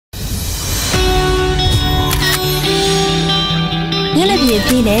လည်းပြည့်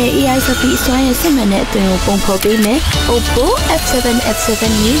ပြည့်နဲ့ AI စပီအစွမ်းရဲ့စစ်မှန်တဲ့အသွင်ကိုပုံဖော်ပေးမယ် Oppo F7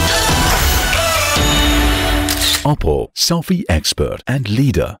 new Oppo selfie expert and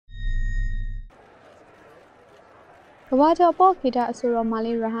leader ကဘာကျော်ပေါ့ဂီတအဆိုတော်မာ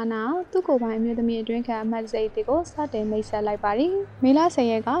လီရဟာနာသူ့ကိုယ်ပိုင်အမျိုးသမီးအတွင်းခံအမှတ်စိတ်တွေကိုစတင်မိတ်ဆက်လိုက်ပါတယ်။မေလ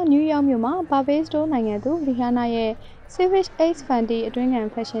10ရက်ကနယူးယောက်မြို့မှာဘာဘေးစတိုးနိုင်ငံသူရီဟာနာရဲ့ Savage X Fenty အတွင်းခံ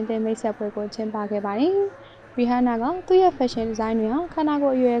ဖက်ရှင်တင်မိတ်ဆက်ပွဲကိုကျင်းပခဲ့ပါတယ်။ရီဟာနာကသူ့ရဲ့ဖက်ရှင်ဒီဇိုင်းတွေဟာခန္ဓာ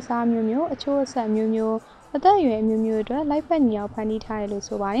ကိုယ်အရွယ်အစားမျိုးမျိုးအချိုးအဆက်မျိုးမျိုးအသက်အရွယ်အမျိုးမျိုးအတွက်လိုက်ဖက်ညီအောင်ဖန်တီးထားတယ်လို့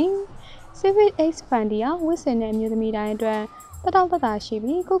ဆိုပါတယ်။ Savage X Fenty ကဝတ်ဆင်တဲ့အမျိုးသမီးတိုင်းအတွက်တတောင့်တတာရှိ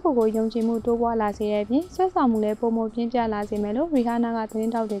ပြီးကိုယုံကြည်မှုတိုးပွားလာစေတဲ့အပြင်ဆွဲဆောင်မှုလည်းပုံမပြင်းပြလာစေမယ်လို့ရီဟာနာကသတ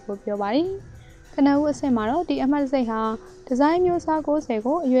င်းတောက်တွေကိုပြောပါတယ်။ကနဦးအဆင့်မှာတော့ဒီအမှတ်စိတ်ဟာဒီဇိုင်းမျိုးစား90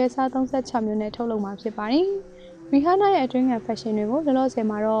ကိုအရွယ်အစား36မျိုးနဲ့ထုတ်လုပ်မှာဖြစ်ပါတယ်။ရီဟာနာရဲ့အတွင်းခံဖက်ရှင်တွေကိုလောလောဆယ်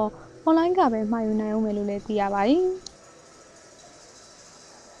မှာတော့ online ကပဲမှာယူနိုင်အောင်မယ်လို့လည်းသိရပါတယ်။